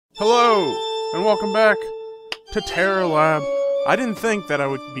Hello, and welcome back to Terror Lab. I didn't think that I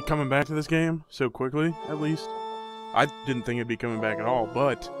would be coming back to this game so quickly, at least. I didn't think it'd be coming back at all,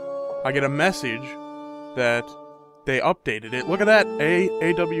 but I get a message that they updated it. Look at that,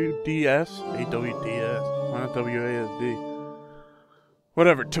 AWDS, why not WASD?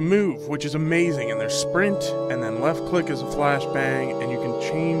 Whatever, to move, which is amazing, and there's sprint, and then left click is a flashbang, and you can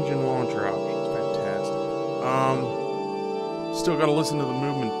change in launcher options. Fantastic. Still gotta listen to the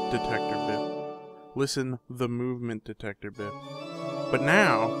movement detector bit. But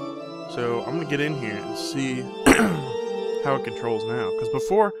now, so I'm gonna get in here and see how it controls now. Because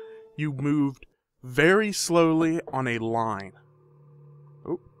before, you moved very slowly on a line.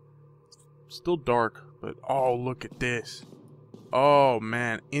 Oh, still dark, but oh, look at this. Oh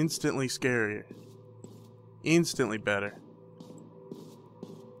man, instantly scarier. Instantly better.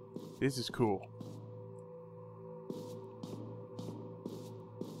 This is cool.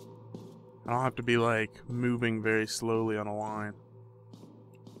 I don't have to be like moving very slowly on a line.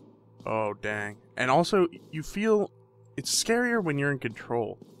 Oh dang. And also, you feel it's scarier when you're in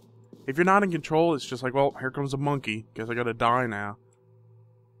control. If you're not in control, it's just like, well, here comes a monkey. Guess I gotta die now.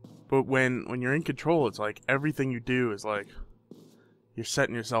 But when you're in control, it's like everything you do is like you're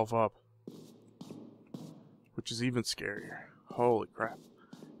setting yourself up. Which is even scarier. Holy crap.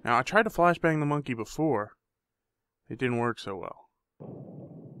 Now, I tried to flashbang the monkey before. It didn't work so well.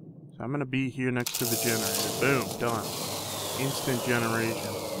 So I'm gonna be here next to the generator. Boom, done. Instant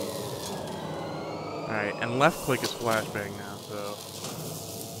generation. Alright, and left click is flashbang now, so...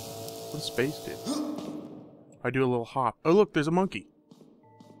 What does space do? I do a little hop. Oh look, there's a monkey.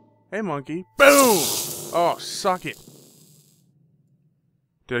 Hey monkey. Boom! Oh, suck it.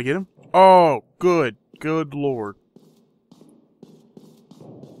 Did I get him? Oh, good. Good lord.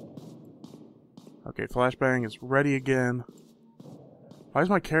 Okay, flashbang is ready again. Why is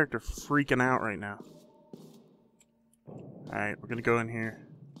my character freaking out right now? Alright, we're gonna go in here.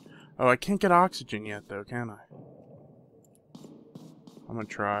 Oh, I can't get oxygen yet though, can I? I'm gonna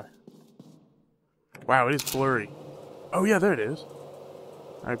try. Wow, it is blurry. Oh yeah, there it is.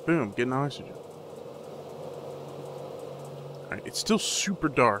 Alright, boom, getting oxygen. Alright, it's still super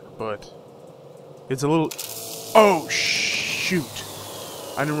dark, but it's a little... Oh, shoot!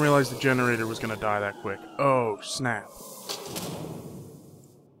 I didn't realize the generator was gonna die that quick. Oh, snap.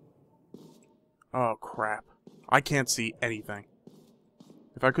 Oh, crap. I can't see anything.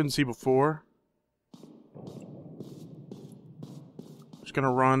 If I couldn't see before... I'm just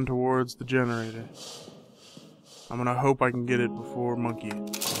gonna run towards the generator. I'm gonna hope I can get it before monkey.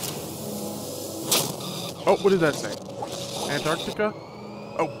 Oh, what did that say? Antarctica?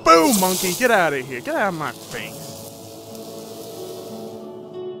 Oh, boom, monkey! Get out of here! Get out of my face!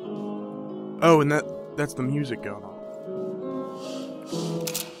 Oh, and that's the music going on.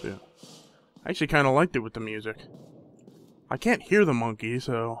 Yeah. I actually kind of liked it with the music. I can't hear the monkey,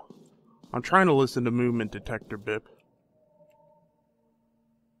 so I'm trying to listen to movement detector bip.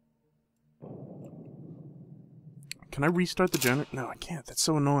 Can I restart the generator? No, I can't. That's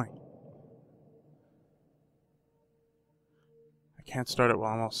so annoying. I can't start it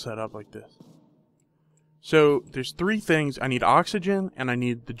while I'm all set up like this. So, there's three things. I need oxygen, and I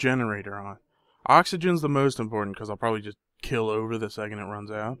need the generator on. Oxygen's the most important, because I'll probably just kill over the second it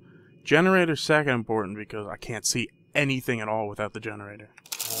runs out. Generator's second important, because I can't see anything at all without the generator.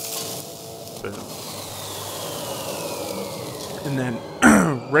 Boom. And then,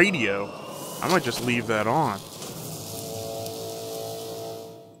 radio. I might just leave that on.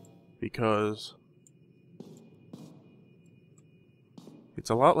 Because it's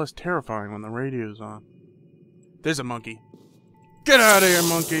a lot less terrifying when the radio's on. There's a monkey. Get out of here,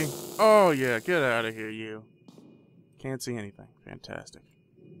 monkey! Oh yeah, get out of here, you. Can't see anything. Fantastic.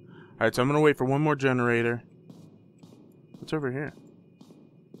 Alright, so I'm gonna wait for one more generator. What's over here?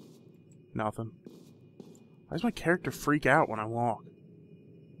 Nothing. Why does my character freak out when I walk?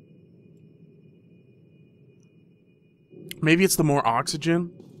 Maybe it's the more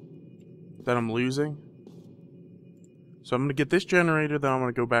oxygen that I'm losing. So I'm gonna get this generator, then I'm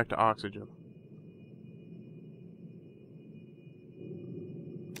gonna go back to oxygen.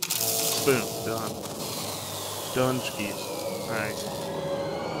 Boom, done. Done skis. Alright.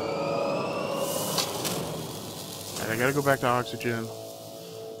 Alright, I gotta go back to oxygen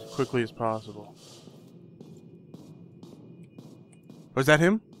as quickly as possible. Was that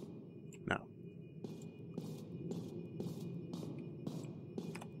him? No.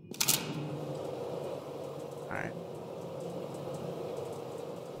 Alright.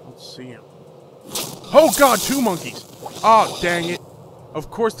 Let's see him. Oh god, two monkeys! Oh, dang it. Of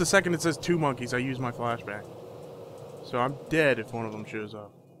course, the second it says two monkeys, I use my flashback. So I'm dead if one of them shows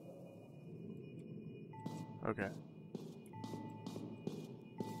up. Okay.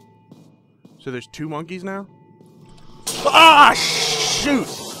 So there's 2 monkeys now? Ah, shoot!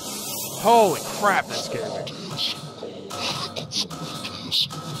 Holy crap, that scared me.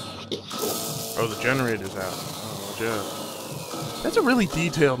 Oh, the generator's out. Oh, yeah. That's a really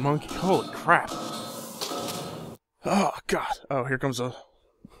detailed monkey. Holy crap. Oh, God. Oh, here comes a...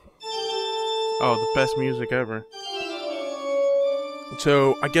 Oh, the best music ever.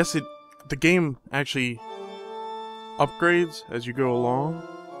 So, I guess the game actually upgrades as you go along.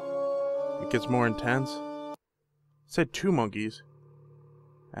 It gets more intense. It said 2 monkeys.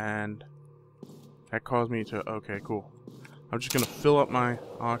 And that caused me to... Okay, cool. I'm just gonna fill up my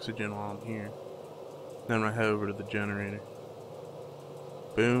oxygen while I'm here. Then I head over to the generator.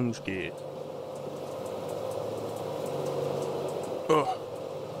 Boom, skid. Ugh.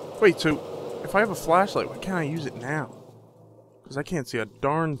 Wait, so if I have a flashlight, why can't I use it now? Because I can't see a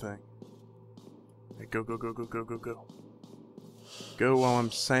darn thing. Hey, go, go, go, go, go, go, go. Go while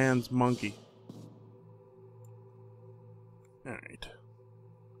I'm sans monkey. Alright.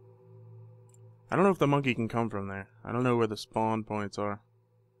 I don't know if the monkey can come from there. I don't know where the spawn points are.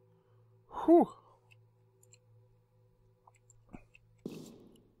 Whew.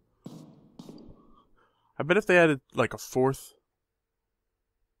 I bet if they added, like, a 4th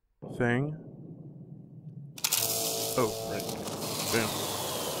thing. Oh, right. Boom.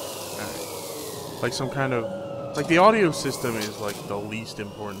 Alright. Like some kind of... Like, the audio system is, like, the least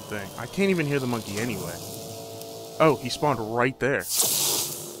important thing. I can't even hear the monkey anyway. Oh, he spawned right there.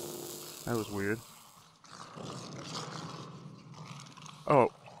 That was weird. Oh,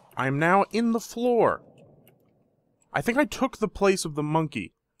 I'm now in the floor. I think I took the place of the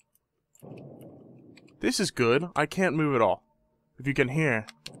monkey. This is good. I can't move at all. If you can hear.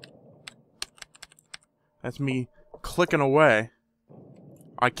 That's me clicking away.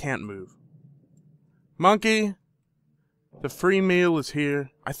 I can't move. Monkey! The free meal is here.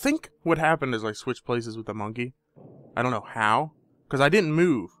 I think what happened is I switched places with the monkey. I don't know how. Because I didn't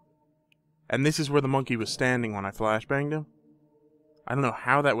move. And this is where the monkey was standing when I flashbanged him. I don't know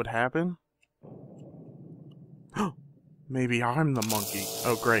how that would happen. Maybe I'm the monkey.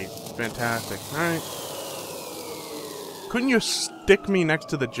 Oh, great. Fantastic. Alright. Couldn't you stick me next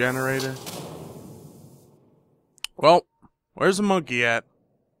to the generator? Well, where's the monkey at?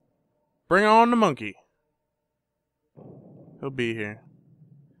 Bring on the monkey. He'll be here.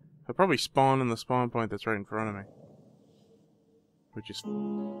 He'll probably spawn in the spawn point that's right in front of me. Which is...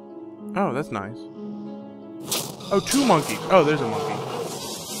 Oh, that's nice. Oh, 2 monkeys. Oh, there's a monkey.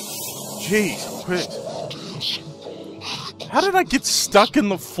 Jeez, quit. How did I get stuck in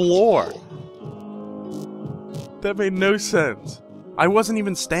the floor? That made no sense. I wasn't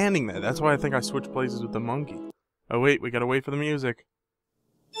even standing there. That's why I think I switched places with the monkey. Oh wait, we gotta wait for the music.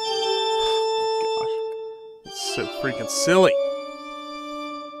 Oh my gosh. It's so freaking silly.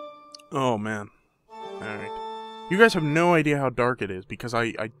 Oh man. Alright. You guys have no idea how dark it is because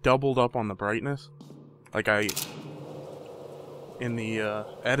I doubled up on the brightness. Like in the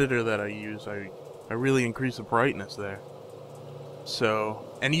editor that I use, I really increased the brightness there.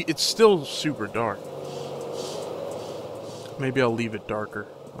 So, and it's still super dark. Maybe I'll leave it darker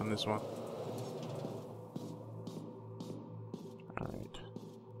on this one. Alright.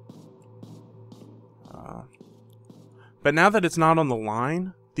 But now that it's not on the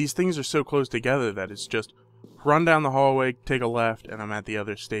line, these things are so close together that it's just run down the hallway, take a left, and I'm at the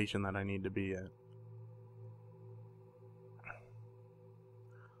other station that I need to be at.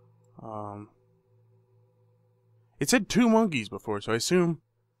 It said 2 monkeys before, so I assume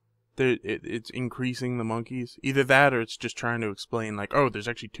that it's increasing the monkeys. Either that or it's just trying to explain, like, oh, there's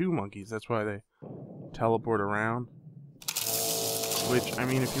actually 2 monkeys. That's why they teleport around. Which, I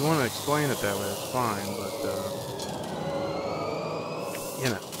mean, if you want to explain it that way, that's fine, but, you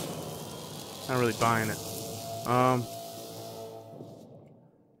know, not really buying it.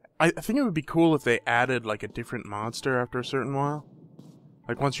 I think it would be cool if they added, like, a different monster after a certain while.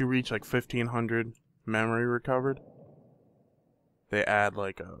 Like, once you reach, like, 1500 memory recovered, they add,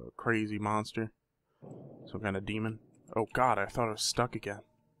 like, a crazy monster. Some kind of demon. Oh, God, I thought I was stuck again.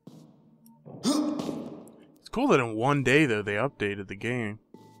 It's cool that in one day, though, they updated the game.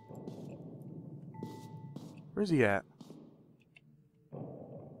 Where's he at?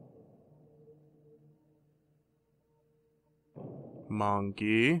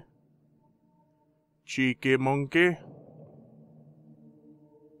 Monkey. Cheeky monkey.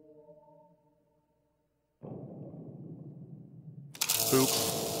 Boop.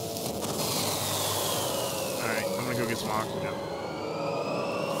 Alright, I'm gonna go get some oxygen.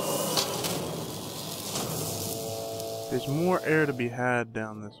 There's more air to be had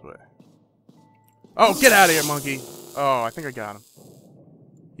down this way. Oh, get out of here, monkey! Oh, I think I got him.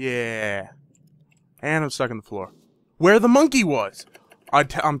 Yeah. And I'm stuck on the floor. Where the monkey was!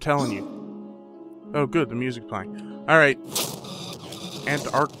 I'm telling you. Oh, good, the music's playing. Alright.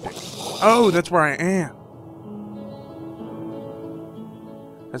 Antarctic. Oh, that's where I am.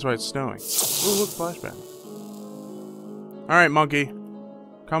 That's why it's snowing. Oh, look, flashback. Alright, monkey.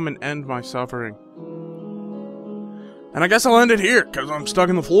 Come and end my suffering. And I guess I'll end it here, because I'm stuck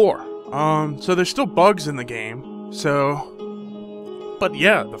in the floor. So there's still bugs in the game, so... But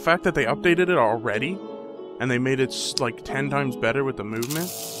yeah, the fact that they updated it already, and they made it, like, 10 times better with the movement,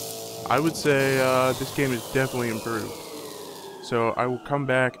 I would say, this game is definitely improved. So I will come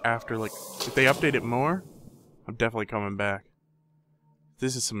back after, like, if they update it more, I'm definitely coming back.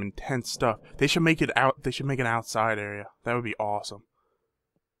 This is some intense stuff. They should make it out, they should make an outside area. That would be awesome.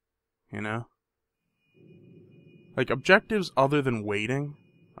 You know? Like, objectives other than waiting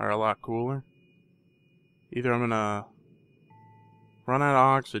are a lot cooler. Either I'm gonna run out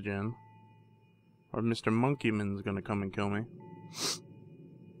of oxygen, or Mr. Monkeyman's gonna come and kill me.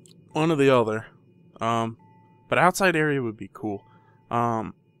 One or the other. But outside area would be cool.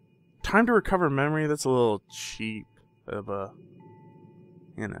 Time to recover memory, that's a little cheap of a,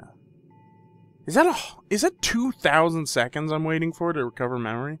 you know. Is that 2,000 seconds I'm waiting for to recover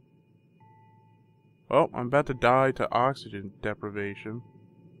memory? Well, I'm about to die to oxygen deprivation.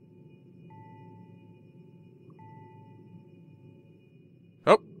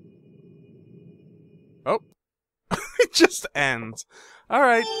 Oh. Oh. It just ends.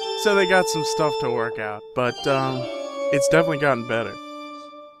 Alright, so they got some stuff to work out, but, it's definitely gotten better.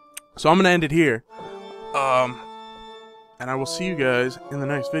 So I'm gonna end it here. And I will see you guys in the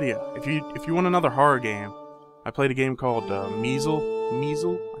next video. If you want another horror game, I played a game called,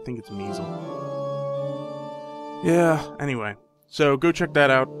 Measle? I think it's Measle. Yeah, anyway. So go check that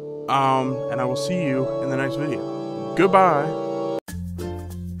out. And I will see you in the next video. Goodbye!